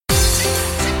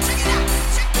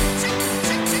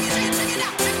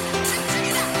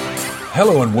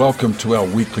Hello and welcome to our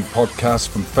weekly podcast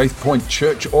from Faith Point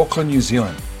Church, Auckland, New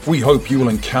Zealand. We hope you will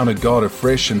encounter God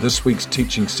afresh in this week's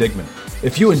teaching segment.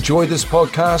 If you enjoy this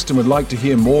podcast and would like to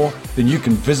hear more, then you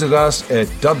can visit us at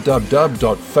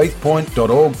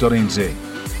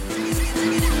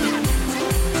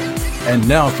www.faithpoint.org.nz. And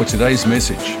now for today's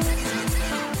message.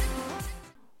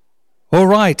 All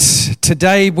right,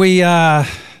 today we are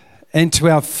into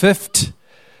our fifth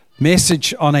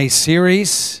message on a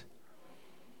series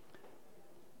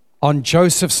on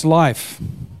Joseph's life.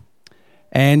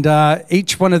 And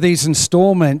each one of these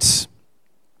installments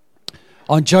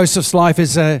on Joseph's life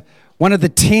is one of the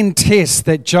 10 tests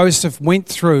that Joseph went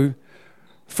through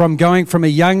from going from a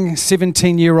young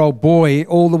 17-year-old boy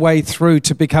all the way through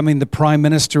to becoming the Prime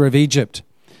Minister of Egypt.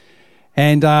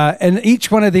 And in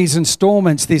each one of these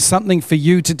installments, there's something for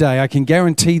you today. I can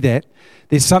guarantee that.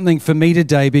 There's something for me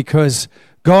today because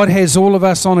God has all of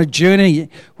us on a journey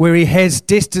where He has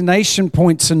destination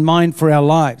points in mind for our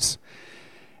lives.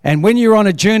 And when you're on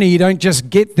a journey, you don't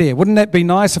just get there. Wouldn't that be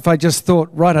nice if I just thought,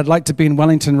 right, I'd like to be in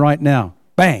Wellington right now.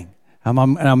 Bang,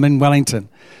 I'm in Wellington.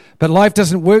 But life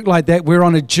doesn't work like that. We're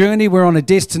on a journey, we're on a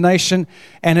destination,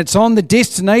 and it's on the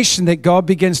destination that God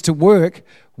begins to work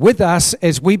with us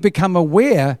as we become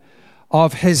aware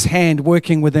of His hand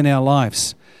working within our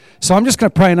lives. So I'm just going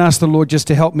to pray and ask the Lord just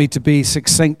to help me to be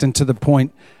succinct and to the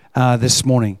point this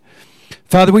morning.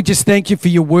 Father, we just thank You for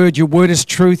Your word. Your word is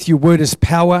truth. Your word is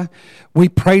power. We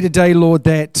pray today, Lord,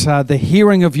 that the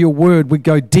hearing of Your word would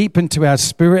go deep into our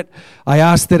spirit. I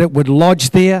ask that it would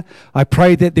lodge there. I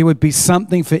pray that there would be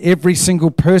something for every single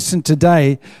person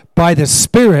today by the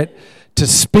Spirit to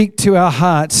speak to our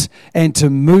hearts and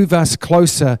to move us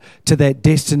closer to that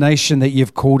destination that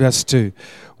You've called us to.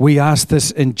 We ask this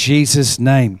in Jesus'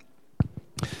 name.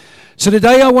 So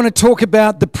today I want to talk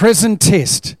about the prison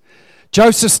test.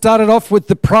 Joseph started off with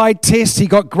the pride test. He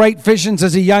got great visions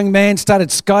as a young man,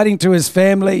 started skiting to his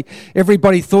family.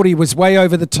 Everybody thought he was way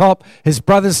over the top. His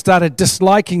brothers started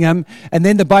disliking him, and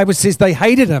then the Bible says they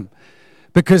hated him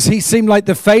because he seemed like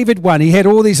the favored one. He had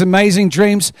all these amazing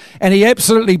dreams, and he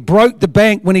absolutely broke the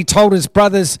bank when he told his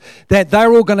brothers that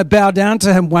they're all going to bow down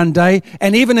to him one day,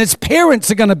 and even his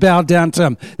parents are going to bow down to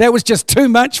him. That was just too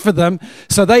much for them,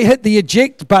 so they hit the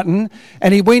eject button,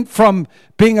 and he went from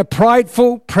being a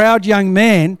prideful, proud young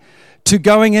man to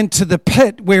going into the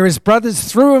pit where his brothers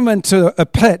threw him into a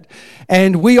pit.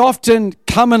 And we often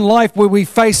come in life where we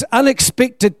face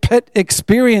unexpected pit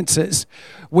experiences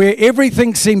where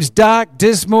everything seems dark,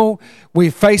 dismal.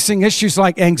 We're facing issues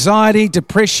like anxiety,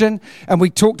 depression, and we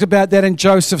talked about that in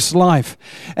Joseph's life.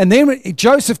 And then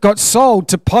Joseph got sold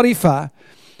to Potiphar,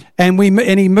 and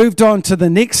he moved on to the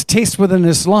next test within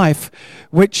his life,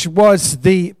 which was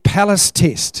the palace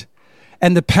test.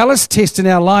 And the palace test in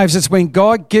our lives is when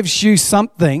God gives you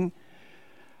something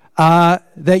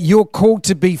that you're called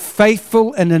to be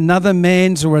faithful in another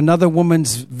man's or another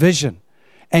woman's vision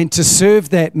and to serve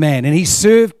that man. And he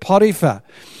served Potiphar.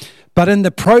 But in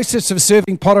the process of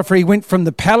serving Potiphar, he went from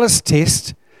the palace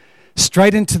test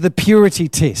straight into the purity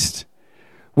test,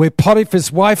 where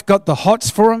Potiphar's wife got the hots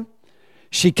for him.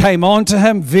 She came on to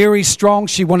him very strong.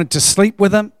 She wanted to sleep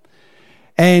with him.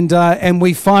 And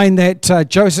we find that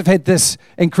Joseph had this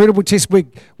incredible test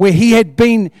where he had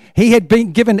been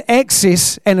given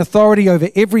access and authority over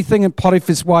everything in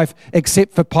Potiphar's wife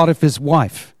except for Potiphar's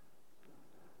wife.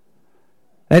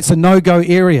 That's a no-go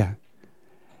area.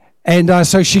 And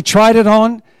so she tried it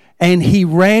on, and he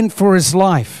ran for his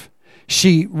life.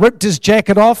 She ripped his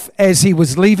jacket off as he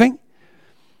was leaving,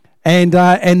 and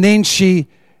then she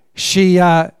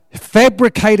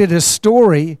fabricated a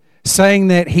story saying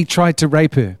that he tried to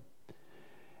rape her.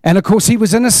 And of course, he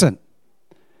was innocent.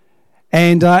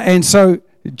 And so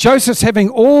Joseph's having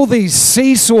all these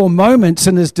seesaw moments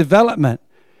in his development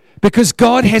because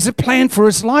God has a plan for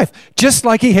his life, just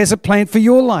like He has a plan for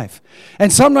your life.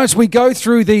 And sometimes we go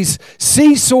through these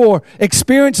seesaw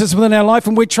experiences within our life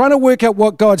and we're trying to work out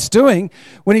what God's doing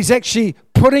when He's actually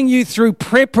putting you through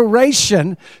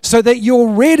preparation so that you're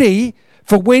ready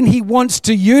for when He wants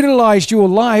to utilize your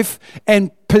life and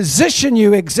position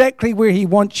you exactly where He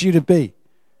wants you to be.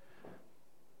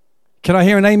 Can I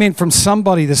hear an amen from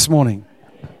somebody this morning?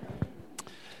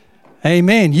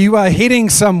 Amen. You are heading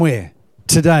somewhere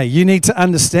today. You need to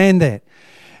understand that.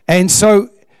 And so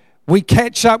we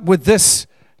catch up with this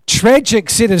tragic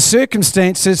set of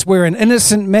circumstances where an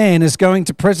innocent man is going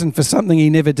to prison for something he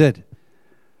never did.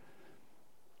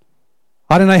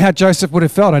 I don't know how Joseph would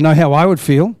have felt. I know how I would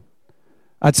feel.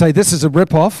 I'd say, this is a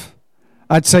rip-off.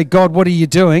 I'd say, God, what are you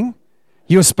doing?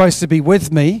 You're supposed to be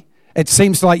with me. It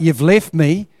seems like you've left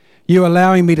me. You're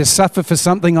allowing me to suffer for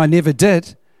something I never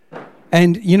did.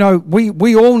 And, you know,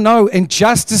 we all know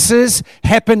injustices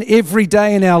happen every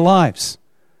day in our lives.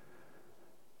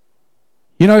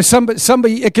 You know,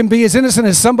 somebody, it can be as innocent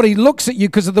as somebody looks at you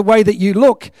because of the way that you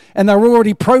look, and they're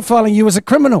already profiling you as a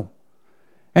criminal.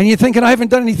 And you're thinking, I haven't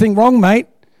done anything wrong, mate.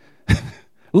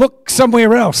 Look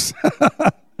somewhere else.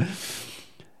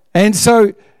 And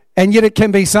yet it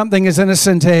can be something as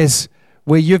innocent as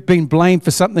where you've been blamed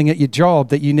for something at your job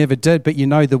that you never did, but you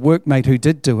know the workmate who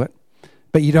did do it,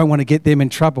 but you don't want to get them in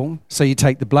trouble, so you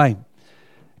take the blame.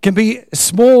 It can be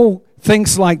small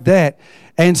things like that.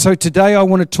 And so today I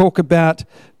want to talk about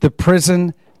the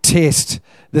prison test.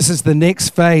 This is the next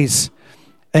phase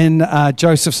in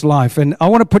Joseph's life. And I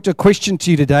want to put a question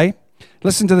to you today.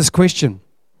 Listen to this question.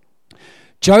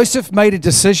 Joseph made a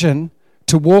decision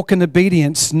to walk in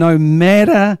obedience no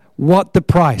matter what the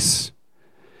price.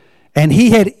 And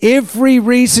he had every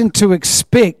reason to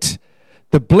expect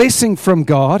the blessing from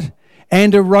God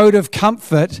and a road of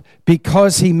comfort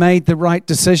because he made the right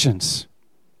decisions.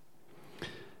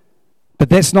 But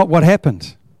that's not what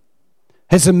happened.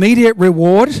 His immediate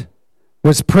reward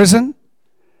was prison,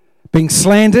 being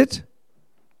slandered,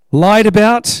 lied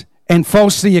about, and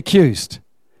falsely accused,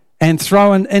 and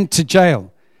thrown into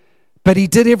jail. But he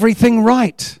did everything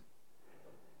right.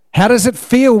 How does it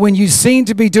feel when you seem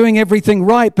to be doing everything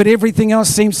right, but everything else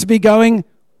seems to be going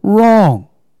wrong?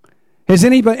 Has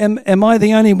anybody? Am I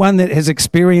the only one that has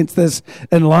experienced this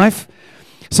in life?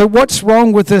 So what's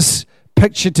wrong with this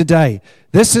picture today?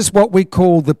 This is what we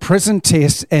call the prison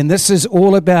test, and this is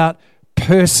all about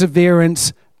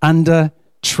perseverance under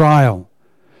trial.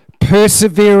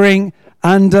 Persevering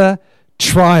under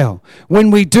trial.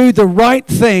 When we do the right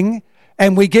thing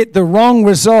and we get the wrong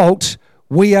result,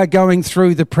 we are going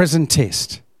through the prison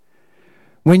test.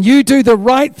 When you do the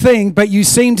right thing but you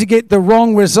seem to get the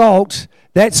wrong result,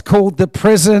 that's called the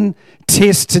prison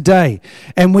test today.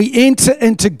 And we enter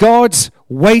into God's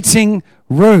waiting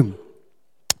room.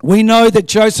 We know that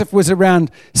Joseph was around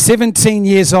 17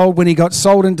 years old when he got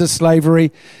sold into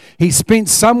slavery. He spent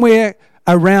somewhere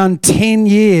around 10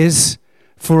 years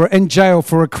in jail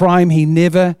for a crime he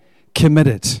never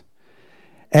committed.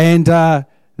 And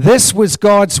this was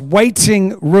God's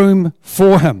waiting room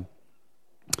for him.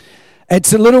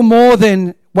 It's a little more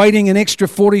than waiting an extra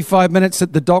 45 minutes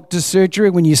at the doctor's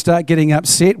surgery when you start getting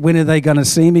upset. When are they going to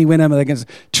see me? When are they going to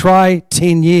try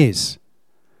 10 years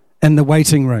in the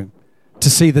waiting room to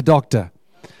see the doctor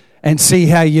and see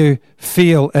how you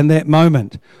feel in that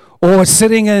moment? Or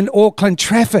sitting in Auckland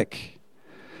traffic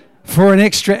for an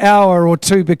extra hour or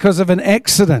two because of an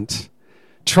accident.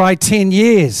 Try 10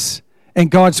 years in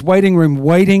God's waiting room,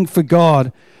 waiting for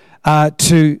God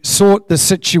to sort the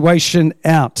situation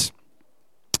out.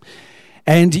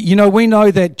 And, you know, we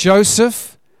know that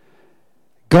Joseph,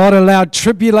 God allowed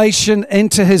tribulation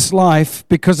into his life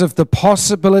because of the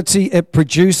possibility it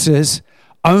produces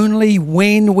only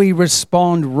when we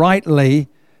respond rightly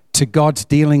to God's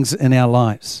dealings in our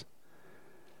lives.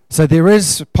 So there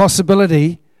is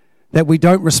possibility that we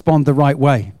don't respond the right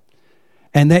way.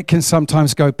 And that can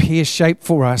sometimes go pear-shaped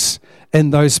for us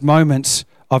in those moments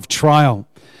of trial.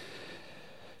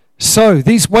 So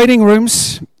these waiting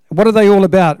rooms, what are they all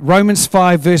about? Romans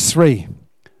 5 verse 3.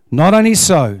 Not only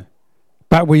so,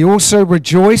 but we also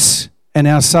rejoice in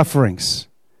our sufferings.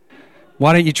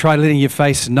 Why don't you try letting your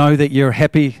face know that you're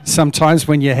happy sometimes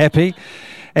when you're happy?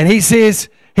 And he says,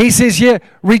 yeah,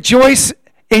 rejoice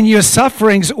in your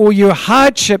sufferings or your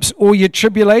hardships or your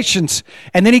tribulations.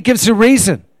 And then he gives a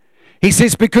reason. He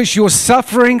says, because your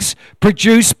sufferings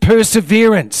produce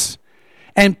perseverance.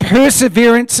 And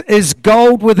perseverance is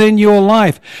gold within your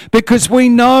life. Because we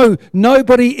know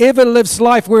nobody ever lives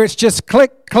life where it's just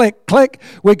click, click, click.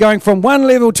 We're going from one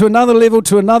level to another level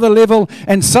to another level,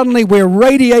 and suddenly we're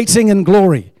radiating in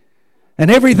glory.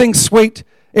 And everything's sweet.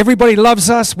 Everybody loves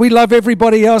us. We love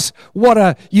everybody else. What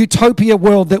a utopia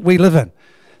world that we live in.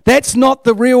 That's not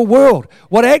the real world.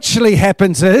 What actually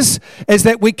happens is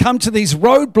that we come to these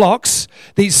roadblocks,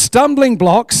 these stumbling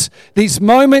blocks, these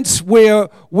moments where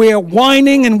we're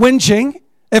whining and whinging,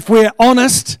 if we're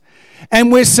honest,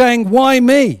 and we're saying, why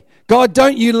me? God,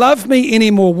 don't you love me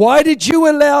anymore? Why did you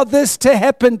allow this to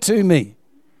happen to me?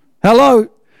 Hello?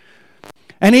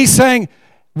 And he's saying,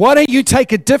 why don't you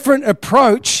take a different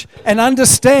approach and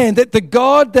understand that the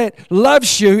God that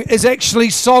loves you is actually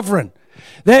sovereign?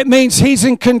 That means he's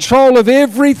in control of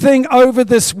everything over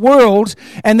this world,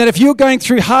 and that if you're going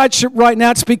through hardship right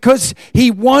now, it's because he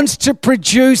wants to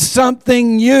produce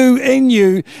something new in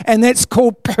you, and that's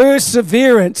called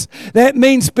perseverance. That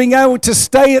means being able to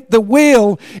stay at the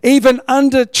wheel even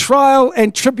under trial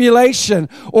and tribulation,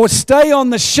 or stay on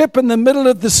the ship in the middle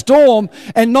of the storm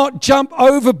and not jump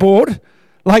overboard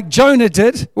like Jonah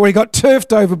did, or he got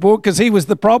turfed overboard because he was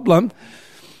the problem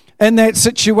in that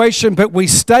situation. But we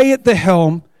stay at the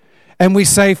helm and we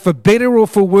say, for better or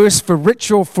for worse, for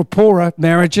rich or for poorer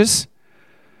marriages.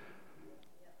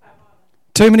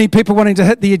 Too many people wanting to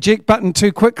hit the eject button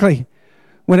too quickly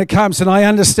when it comes. And I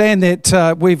understand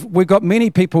that we've got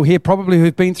many people here probably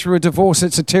who've been through a divorce.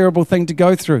 It's a terrible thing to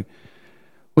go through.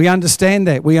 We understand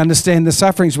that. We understand the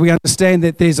sufferings. We understand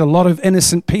that there's a lot of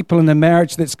innocent people in a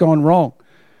marriage that's gone wrong.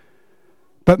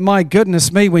 But my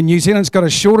goodness me, when New Zealand's got a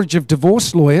shortage of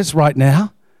divorce lawyers right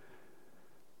now,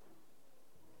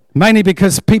 mainly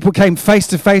because people came face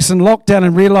to face in lockdown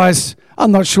and realized,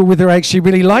 I'm not sure whether I actually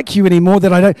really like you anymore.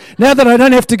 Now that I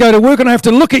don't have to go to work and I have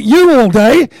to look at you all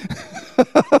day.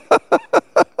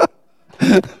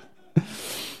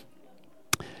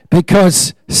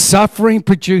 Because suffering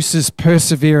produces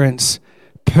perseverance.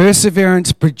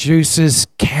 Perseverance produces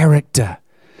character.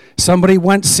 Somebody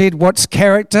once said, what's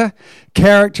character?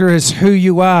 Character is who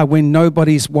you are when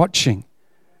nobody's watching.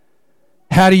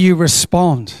 How do you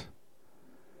respond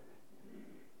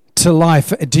to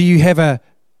life? Do you have a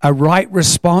right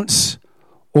response,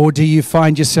 or do you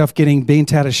find yourself getting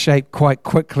bent out of shape quite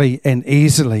quickly and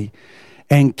easily?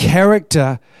 And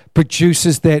character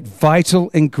produces that vital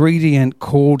ingredient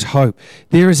called hope.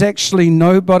 There is actually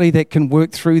nobody that can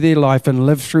work through their life and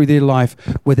live through their life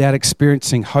without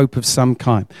experiencing hope of some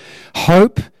kind.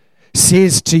 Hope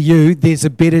says to you, there's a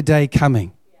better day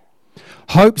coming.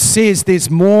 Hope says there's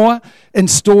more in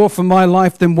store for my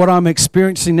life than what I'm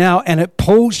experiencing now, and it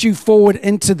pulls you forward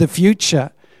into the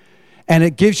future, and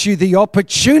it gives you the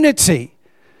opportunity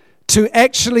to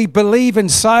actually believe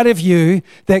inside of you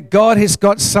that God has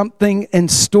got something in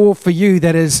store for you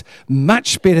that is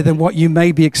much better than what you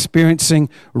may be experiencing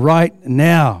right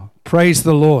now. Praise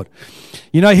the Lord.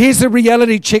 You know, here's a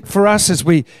reality check for us as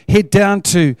we head down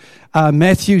to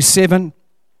Matthew 7.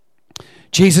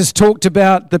 Jesus talked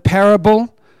about the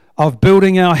parable of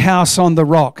building our house on the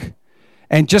rock.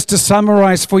 And just to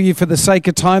summarize for you for the sake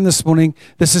of time this morning,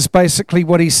 this is basically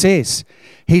what he says.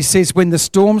 He says, when the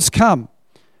storms come,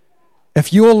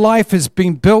 if your life has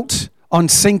been built on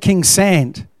sinking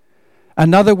sand,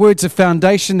 in other words, a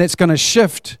foundation that's going to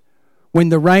shift when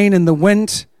the rain and the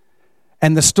wind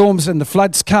and the storms and the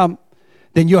floods come,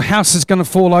 then your house is going to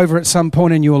fall over at some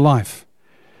point in your life.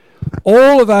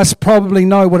 All of us probably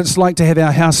know what it's like to have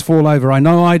our house fall over. I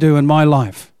know I do in my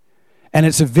life. And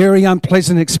it's a very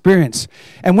unpleasant experience.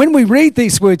 And when we read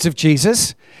these words of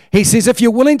Jesus, he says, if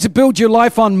you're willing to build your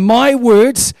life on my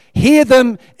words, hear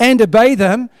them and obey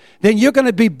them, then you're going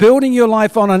to be building your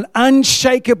life on an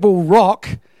unshakable rock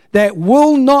that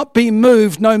will not be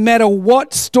moved no matter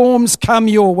what storms come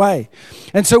your way.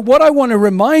 And so what I want to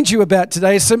remind you about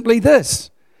today is simply this.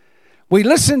 We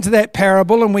listen to that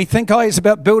parable and we think, oh, it's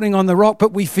about building on the rock,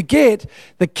 but we forget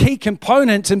the key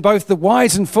component in both the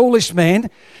wise and foolish man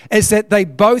is that they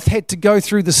both had to go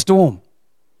through the storm.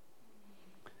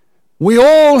 We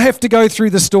all have to go through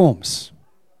the storms.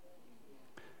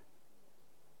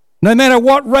 No matter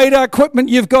what radar equipment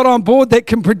you've got on board that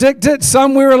can predict it,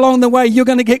 somewhere along the way you're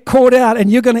going to get caught out and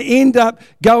you're going to end up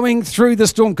going through the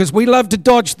storm because we love to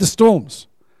dodge the storms.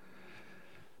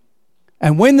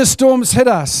 And when the storms hit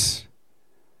us,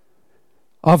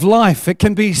 of life, it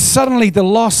can be suddenly the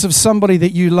loss of somebody that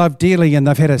you love dearly and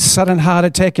they've had a sudden heart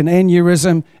attack, an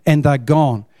aneurysm, and they're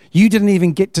gone. You didn't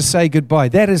even get to say goodbye.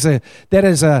 That is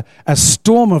a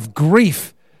storm of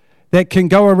grief that can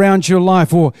go around your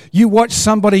life. Or you watch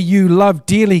somebody you love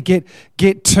dearly get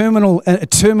a terminal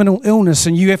illness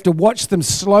and you have to watch them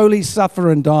slowly suffer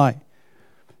and die.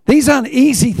 These aren't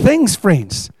easy things,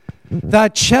 friends. They're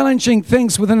challenging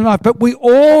things within life, but we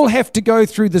all have to go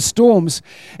through the storms.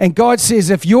 And God says,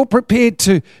 if you're prepared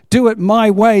to do it my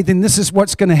way, then this is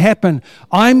what's going to happen.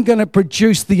 I'm going to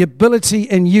produce the ability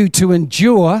in you to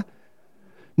endure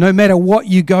no matter what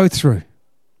you go through.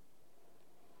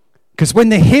 Because when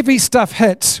the heavy stuff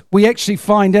hits, we actually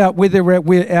find out whether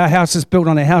our house is built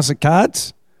on a house of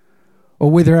cards or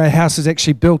whether our house is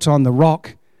actually built on the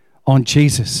rock, on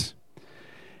Jesus.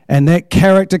 And that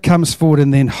character comes forward,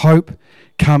 and then hope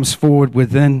comes forward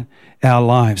within our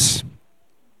lives.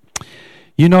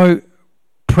 You know,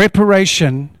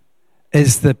 preparation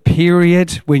is the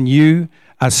period when you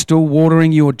are still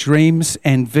watering your dreams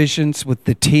and visions with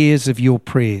the tears of your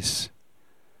prayers.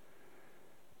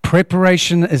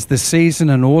 Preparation is the season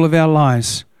in all of our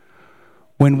lives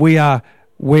when we're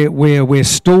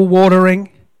still watering,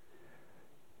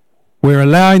 we're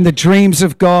allowing the dreams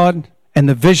of God and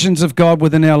the visions of God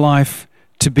within our life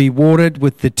to be watered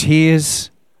with the tears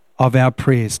of our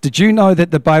prayers. Did you know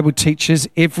that the Bible teaches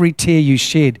every tear you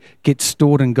shed gets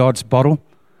stored in God's bottle?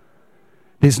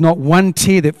 There's not one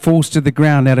tear that falls to the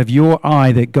ground out of your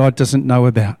eye that God doesn't know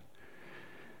about.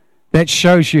 That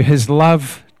shows you his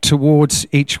love towards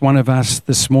each one of us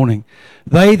this morning.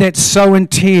 They that sow in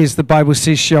tears, the Bible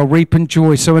says, shall reap in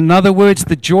joy. So in other words,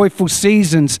 the joyful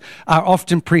seasons are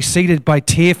often preceded by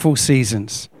tearful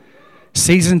seasons.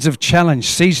 Seasons of challenge,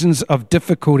 seasons of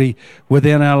difficulty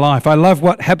within our life. I love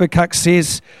what Habakkuk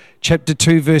says, chapter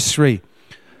 2, verse 3.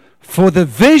 For the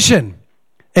vision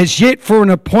is yet for an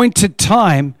appointed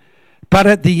time, but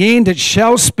at the end it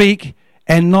shall speak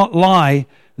and not lie.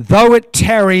 Though it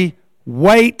tarry,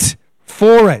 wait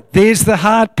for it. There's the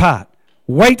hard part.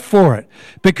 Wait for it,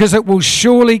 because it will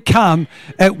surely come.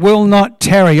 It will not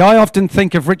tarry. I often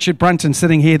think of Richard Brunton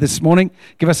sitting here this morning.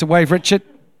 Give us a wave, Richard.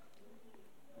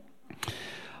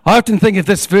 I often think of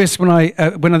this verse when I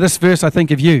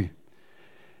think of you.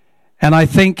 And I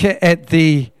think at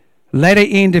the latter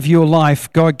end of your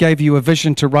life, God gave you a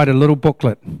vision to write a little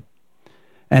booklet.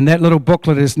 And that little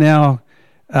booklet is now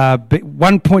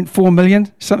 1.4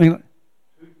 million, something like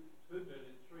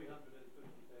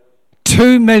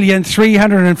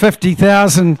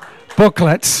 2,350,000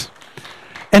 booklets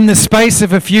in the space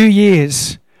of a few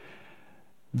years.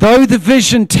 Though the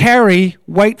vision tarry,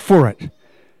 wait for it.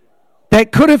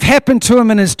 That could have happened to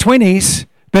him in his 20s,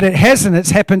 but it hasn't.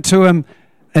 It's happened to him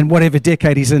in whatever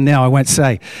decade he's in now, I won't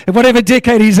say. In whatever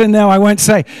decade he's in now, I won't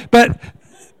say. But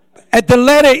at the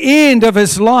latter end of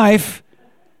his life,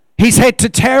 he's had to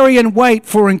tarry and wait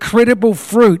for incredible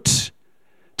fruit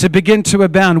to begin to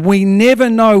abound. We never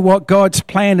know what God's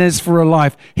plan is for a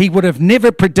life. He would have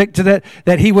never predicted it,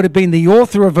 that he would have been the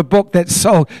author of a book that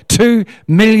sold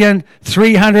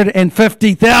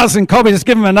 2,350,000 copies. Let's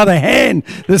give him another hand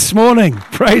this morning.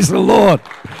 Praise the Lord.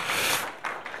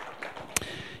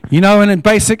 You know, and in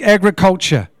basic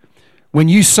agriculture, when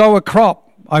you sow a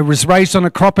crop, I was raised on a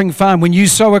cropping farm. When you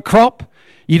sow a crop,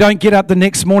 you don't get up the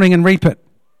next morning and reap it.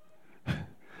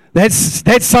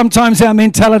 That's sometimes our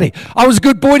mentality. I was a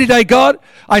good boy today, God.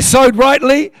 I sowed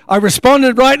rightly. I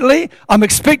responded rightly. I'm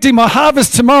expecting my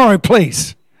harvest tomorrow,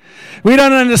 please. We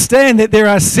don't understand that there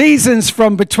are seasons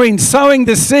from between sowing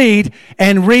the seed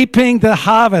and reaping the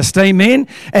harvest. Amen?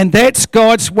 And that's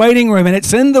God's waiting room. And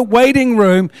it's in the waiting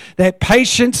room that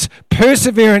patience,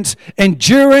 perseverance,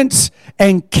 endurance,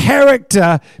 and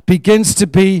character begins to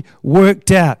be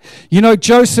worked out. You know,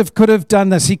 Joseph could have done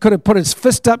this. He could have put his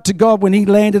fist up to God when he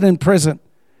landed in prison.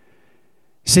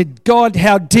 He said, God,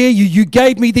 how dare you? You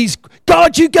gave me these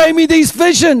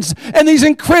visions and these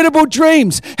incredible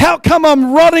dreams. How come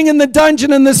I'm rotting in the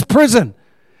dungeon in this prison?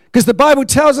 Because the Bible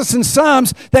tells us in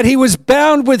Psalms that he was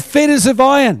bound with fetters of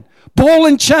iron, ball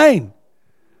and chain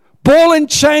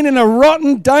in a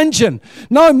rotten dungeon.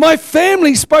 No, my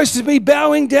family's supposed to be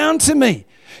bowing down to me.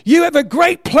 You have a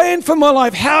great plan for my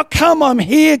life. How come I'm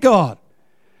here, God?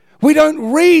 We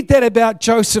don't read that about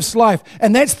Joseph's life,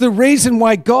 and that's the reason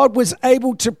why God was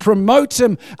able to promote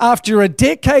him after a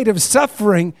decade of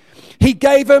suffering. He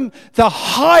gave him the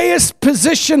highest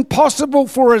position possible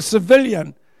for a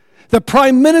civilian, the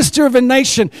prime minister of a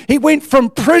nation. He went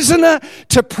from prisoner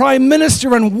to prime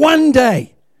minister in one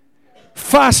day,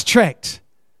 fast-tracked.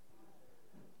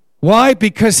 Why?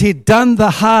 Because he'd done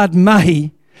the hard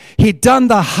mahi, he'd done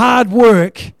the hard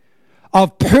work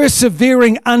of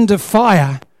persevering under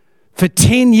fire for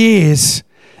 10 years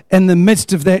in the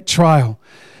midst of that trial.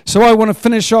 So I want to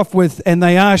finish off with, and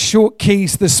they are short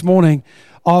keys this morning,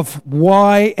 of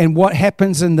why and what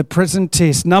happens in the prison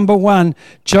test. Number one,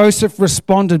 Joseph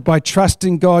responded by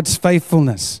trusting God's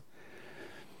faithfulness.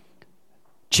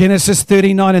 Genesis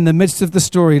 39, in the midst of the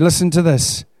story, listen to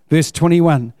this, verse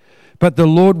 21. But the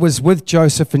Lord was with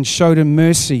Joseph and showed him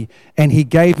mercy, and he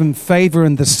gave him favor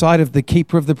in the sight of the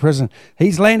keeper of the prison.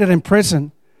 He's landed in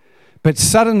prison. But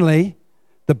suddenly,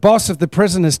 the boss of the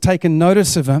prison has taken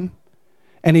notice of him,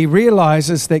 and he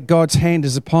realizes that God's hand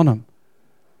is upon him.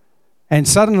 And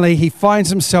suddenly, he finds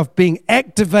himself being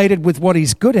activated with what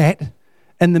he's good at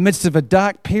in the midst of a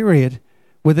dark period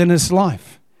within his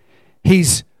life.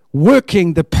 He's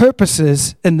working the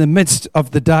purposes in the midst of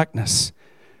the darkness.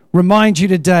 Remind you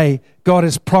today, God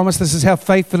has promised, this is how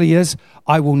faithful he is,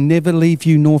 I will never leave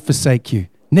you nor forsake you.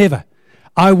 Never.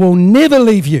 I will never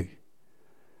leave you.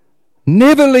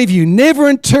 Never leave you. Never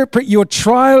interpret your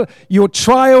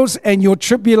trials and your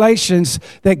tribulations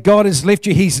that God has left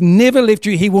you. He's never left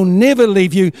you. He will never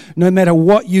leave you, no matter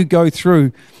what you go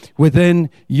through within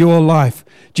your life.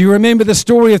 Do you remember the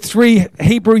story of 3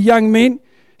 Hebrew young men,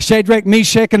 Shadrach,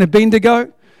 Meshach, and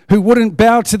Abednego, who wouldn't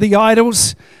bow to the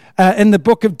idols in the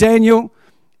book of Daniel?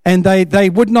 And they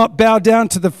would not bow down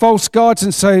to the false gods.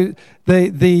 And so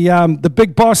the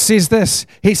big boss says this.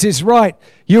 He says, right,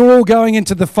 you're all going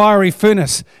into the fiery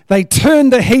furnace. They turn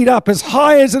the heat up as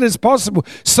high as it is possible,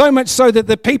 so much so that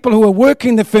the people who are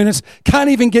working the furnace can't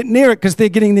even get near it because they're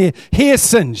getting their hair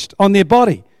singed on their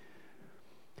body.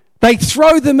 They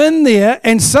throw them in there,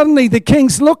 and suddenly the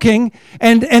king's looking,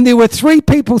 and there were 3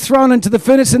 people thrown into the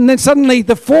furnace, and then suddenly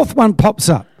the 4th one pops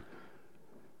up.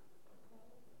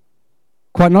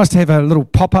 Quite nice to have a little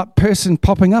pop-up person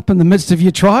popping up in the midst of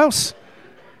your trials.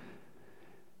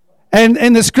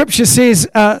 And the scripture says,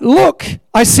 look,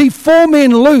 I see 4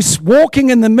 men loose walking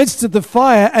in the midst of the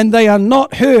fire, and they are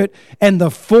not hurt. And the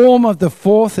form of the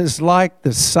 4th is like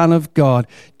the Son of God.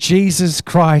 Jesus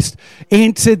Christ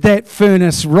entered that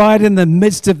furnace right in the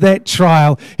midst of that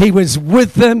trial. He was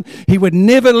with them. He would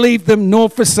never leave them nor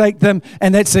forsake them.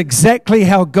 And that's exactly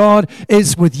how God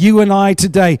is with you and I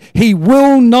today. He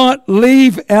will not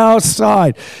leave our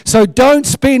side. So don't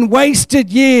spend wasted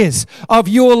years of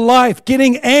your life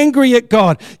getting angry at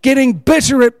God, getting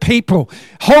bitter at people,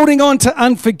 holding on to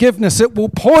unforgiveness. It will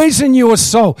poison your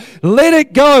soul. Let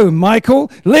it go,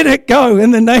 Michael. Let it go in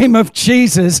the name of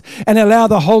Jesus, and allow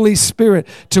the Holy Spirit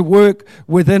to work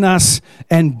within us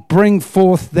and bring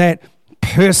forth that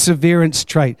perseverance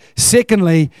trait.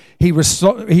 Secondly, he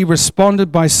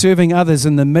responded by serving others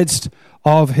in the midst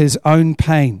of his own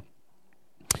pain.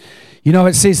 You know,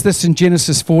 it says this in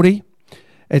Genesis 40.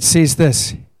 It says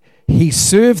this, he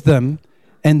served them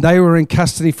and they were in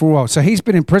custody for a while. So he's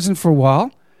been in prison for a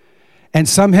while, and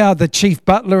somehow the chief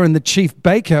butler and the chief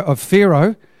baker of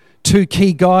Pharaoh, 2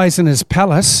 key guys in his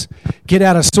palace, get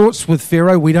out of sorts with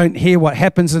Pharaoh. We don't hear what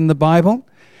happens in the Bible,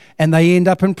 and they end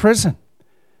up in prison.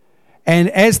 And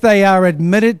as they are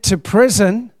admitted to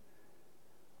prison,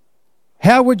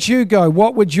 how would you go?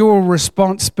 What would your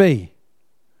response be?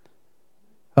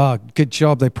 Oh, good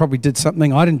job. They probably did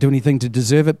something. I didn't do anything to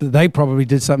deserve it, but they probably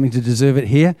did something to deserve it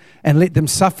here. And let them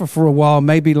suffer for a while,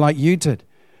 maybe like you did.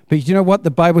 But you know what?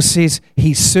 The Bible says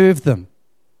he served them.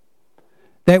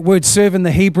 That word serve in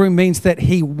the Hebrew means that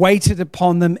he waited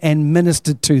upon them and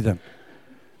ministered to them.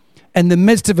 In the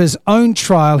midst of his own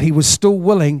trial, he was still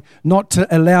willing not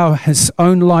to allow his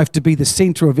own life to be the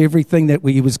center of everything that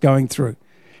he was going through.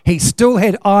 He still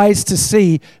had eyes to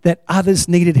see that others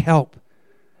needed help.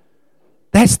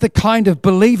 That's the kind of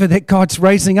believer that God's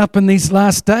raising up in these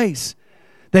last days.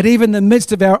 That even in the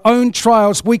midst of our own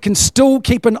trials, we can still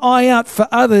keep an eye out for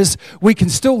others. We can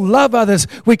still love others.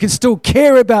 We can still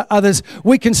care about others.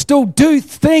 We can still do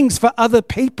things for other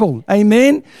people.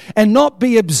 Amen? And not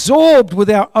be absorbed with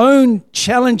our own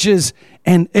challenges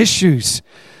and issues.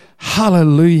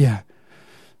 Hallelujah.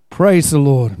 Praise the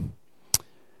Lord.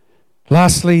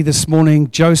 Lastly, this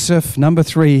morning, Joseph, number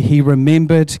 3, he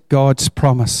remembered God's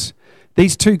promise.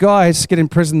 These 2 guys get in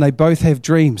prison. They both have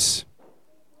dreams.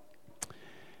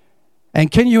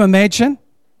 And can you imagine?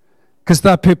 Because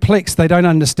they're perplexed. They don't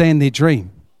understand their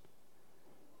dream.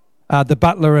 The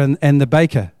butler and the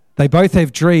baker. They both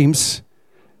have dreams.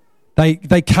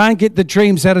 They can't get the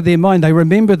dreams out of their mind. They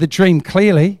remember the dream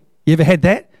clearly. You ever had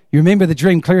that? You remember the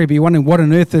dream clearly, but you're wondering what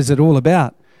on earth is it all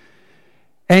about?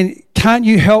 And can't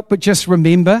you help but just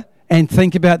remember and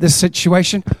think about this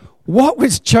situation? What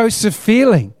was Joseph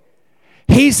feeling?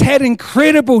 He's had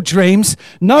incredible dreams.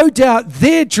 No doubt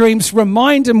their dreams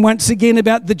remind him once again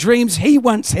about the dreams he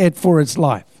once had for his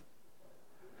life.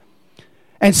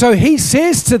 And so he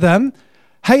says to them,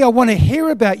 hey, I want to hear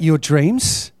about your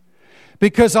dreams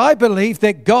because I believe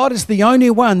that God is the only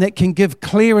one that can give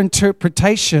clear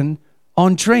interpretation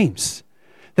on dreams,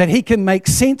 that he can make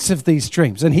sense of these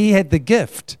dreams. And he had the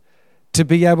gift to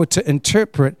be able to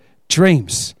interpret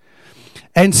dreams.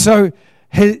 And so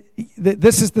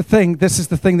this is the thing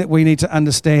that we need to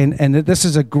understand, and that this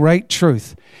is a great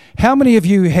truth. How many of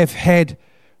you have had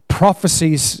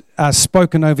prophecies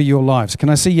spoken over your lives? Can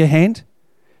I see your hand?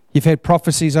 You've had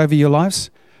prophecies over your lives?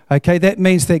 Okay, that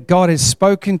means that God has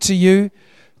spoken to you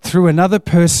through another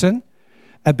person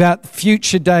about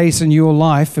future days in your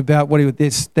life, about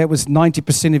that was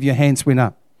 90% of your hands went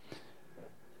up.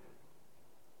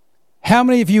 How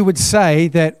many of you would say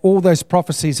that all those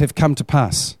prophecies have come to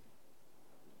pass?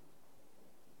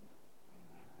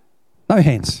 No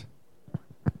hands.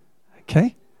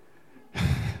 Okay.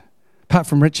 Apart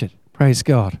from Richard. Praise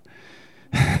God.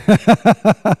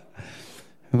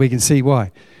 We can see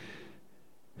why.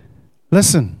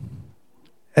 Listen,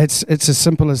 it's as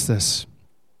simple as this.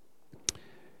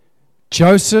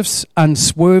 Joseph's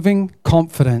unswerving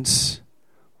confidence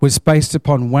was based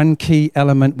upon one key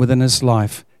element within his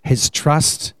life, his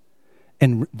trust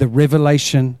in the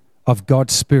revelation of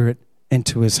God's Spirit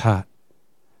into his heart.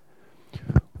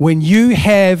 When you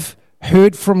have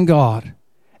heard from God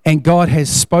and God has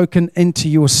spoken into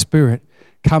your spirit,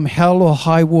 come hell or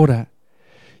high water,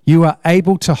 you are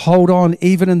able to hold on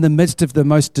even in the midst of the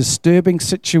most disturbing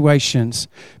situations,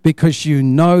 because you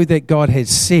know that God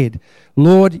has said,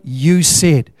 Lord, you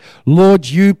said, Lord,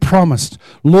 you promised,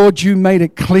 Lord, you made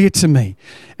it clear to me.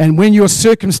 And when your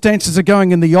circumstances are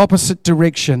going in the opposite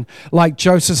direction, like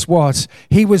Joseph was,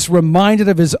 he was reminded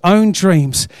of his own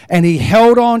dreams, and he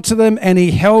held on to them, and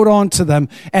he held on to them.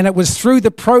 And it was through the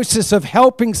process of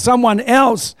helping someone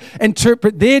else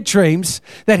interpret their dreams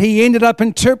that he ended up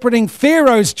interpreting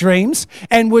Pharaoh's dreams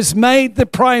and was made the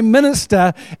prime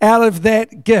minister out of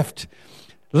that gift.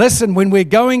 Listen, when we're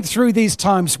going through these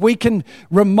times, we can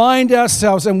remind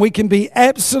ourselves and we can be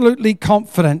absolutely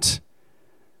confident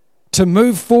to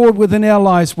move forward within our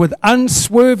lives with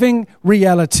unswerving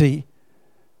reality,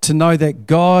 to know that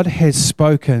God has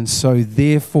spoken, so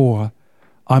therefore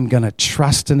I'm going to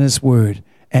trust in His word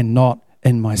and not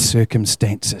in my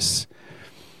circumstances.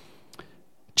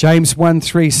 James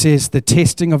 1:3 says, the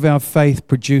testing of our faith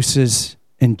produces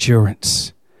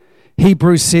endurance.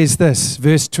 Hebrews says this,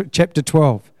 chapter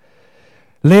 12,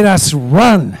 let us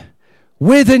run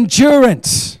with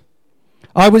endurance.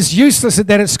 I was useless at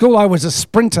that at school. I was a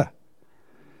sprinter.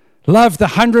 Loved the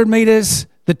 100 meters,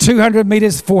 the 200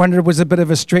 meters, 400 was a bit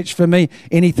of a stretch for me.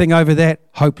 Anything over that,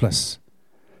 hopeless.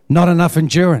 Not enough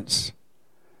endurance.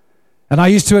 And I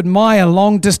used to admire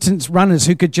long distance runners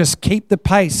who could just keep the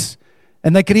pace,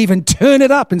 and they could even turn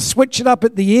it up and switch it up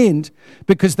at the end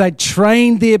because they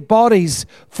trained their bodies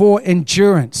for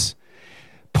endurance.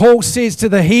 Paul says to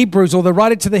the Hebrews, or the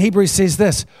writer to the Hebrews says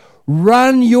this,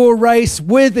 run your race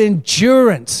with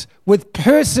endurance, with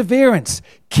perseverance.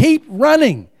 Keep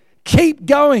running, keep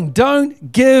going,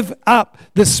 don't give up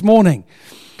this morning.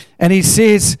 And he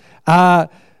says,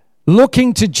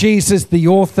 looking to Jesus, the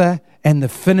author and the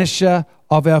finisher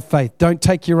of our faith. Don't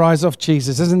take your eyes off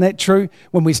Jesus. Isn't that true?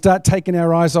 When we start taking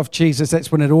our eyes off Jesus, that's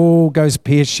when it all goes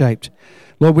pear-shaped.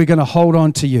 Lord, we're going to hold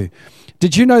on to you.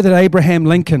 Did you know that Abraham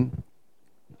Lincoln,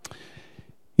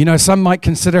 you know, some might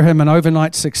consider him an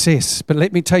overnight success, but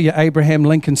let me tell you Abraham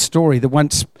Lincoln's story, the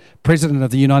once president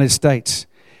of the United States.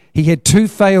 He had 2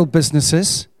 failed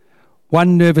businesses,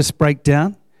 1 nervous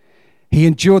breakdown. He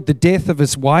endured the death of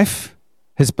his wife,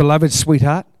 his beloved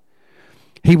sweetheart.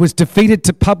 He was defeated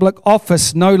to public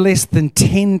office no less than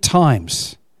 10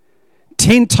 times.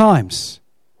 10 times.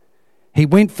 He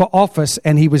went for office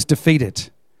and he was defeated.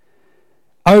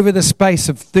 Over the space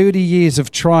of 30 years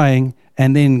of trying,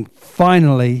 and then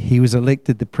finally he was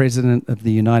elected the President of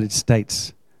the United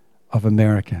States of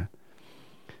America.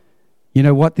 You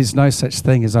know what? There's no such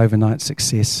thing as overnight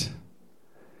success.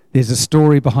 There's a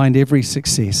story behind every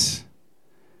success.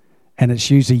 And it's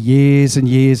usually years and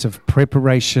years of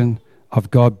preparation, of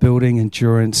God building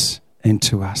endurance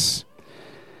into us.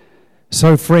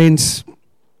 So friends,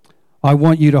 I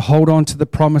want you to hold on to the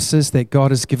promises that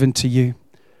God has given to you.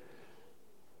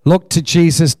 Look to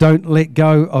Jesus. Don't let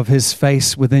go of His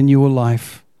face within your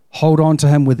life. Hold on to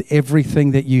Him with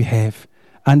everything that you have,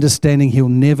 understanding He'll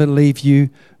never leave you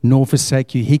nor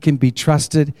forsake you. He can be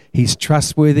trusted. He's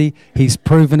trustworthy. He's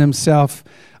proven Himself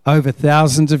over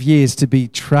thousands of years to be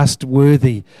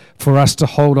trustworthy for us to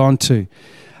hold on to.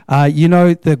 You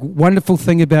know, the wonderful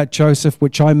thing about Joseph,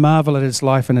 which I marvel at his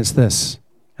life, and it's this,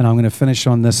 and I'm going to finish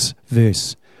on this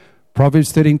verse.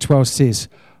 Proverbs 13:12 says,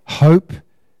 hope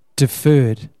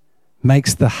deferred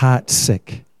makes the heart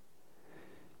sick.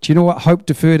 Do you know what hope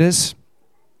deferred is?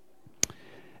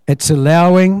 It's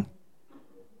allowing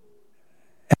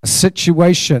a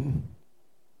situation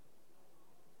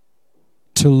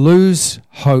to lose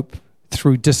hope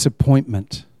through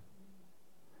disappointment.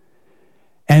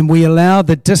 And we allow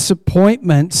the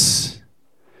disappointments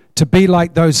to be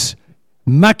like those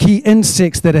mucky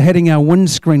insects that are hitting our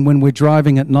windscreen when we're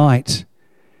driving at night,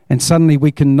 and suddenly we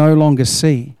can no longer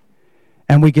see.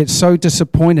 And we get so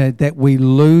disappointed that we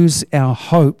lose our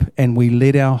hope and we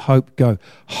let our hope go.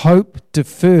 Hope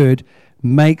deferred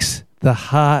makes the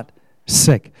heart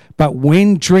sick. But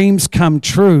when dreams come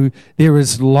true, there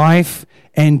is life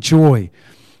and joy.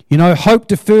 You know, hope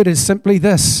deferred is simply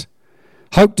this.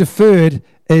 Hope deferred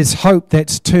is hope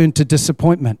that's turned to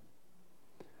disappointment.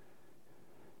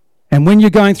 And when you're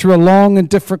going through a long and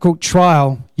difficult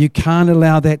trial, you can't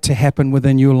allow that to happen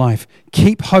within your life.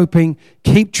 Keep hoping,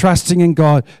 keep trusting in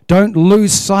God. Don't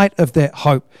lose sight of that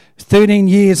hope. 13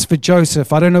 years for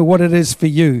Joseph. I don't know what it is for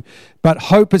you, but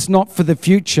hope is not for the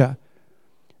future.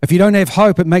 If you don't have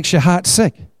hope, it makes your heart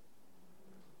sick.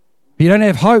 If you don't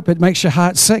have hope, it makes your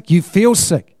heart sick. You feel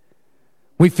sick.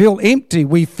 We feel empty.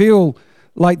 We feel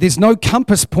like there's no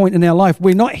compass point in our life.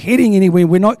 We're not heading anywhere.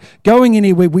 We're not going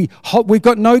anywhere. We've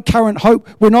got no current hope.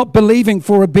 We're not believing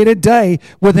for a better day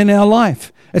within our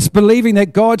life. It's believing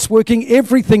that God's working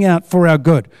everything out for our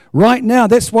good. Right now,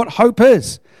 that's what hope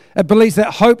is. It believes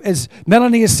that hope, as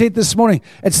Melanie has said this morning,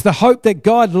 it's the hope that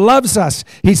God loves us.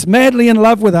 He's madly in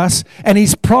love with us, and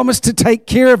He's promised to take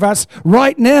care of us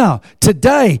right now.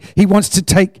 Today, He wants to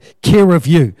take care of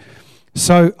you.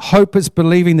 So hope is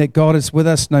believing that God is with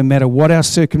us no matter what our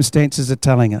circumstances are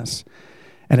telling us.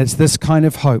 And it's this kind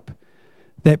of hope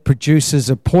that produces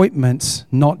appointments,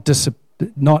 not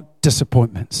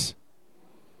disappointments.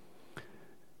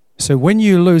 So when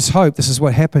you lose hope, this is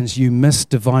what happens. You miss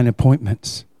divine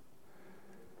appointments.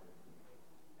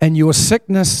 And your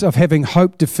sickness of having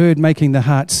hope deferred, making the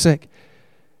heart sick.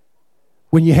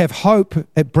 When you have hope,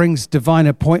 it brings divine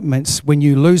appointments. When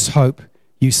you lose hope,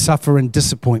 you suffer in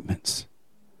disappointments.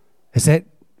 Is that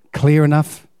clear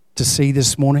enough to see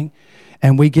this morning?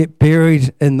 And we get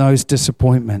buried in those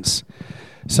disappointments.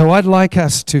 So I'd like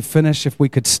us to finish, if we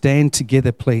could stand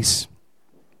together, please.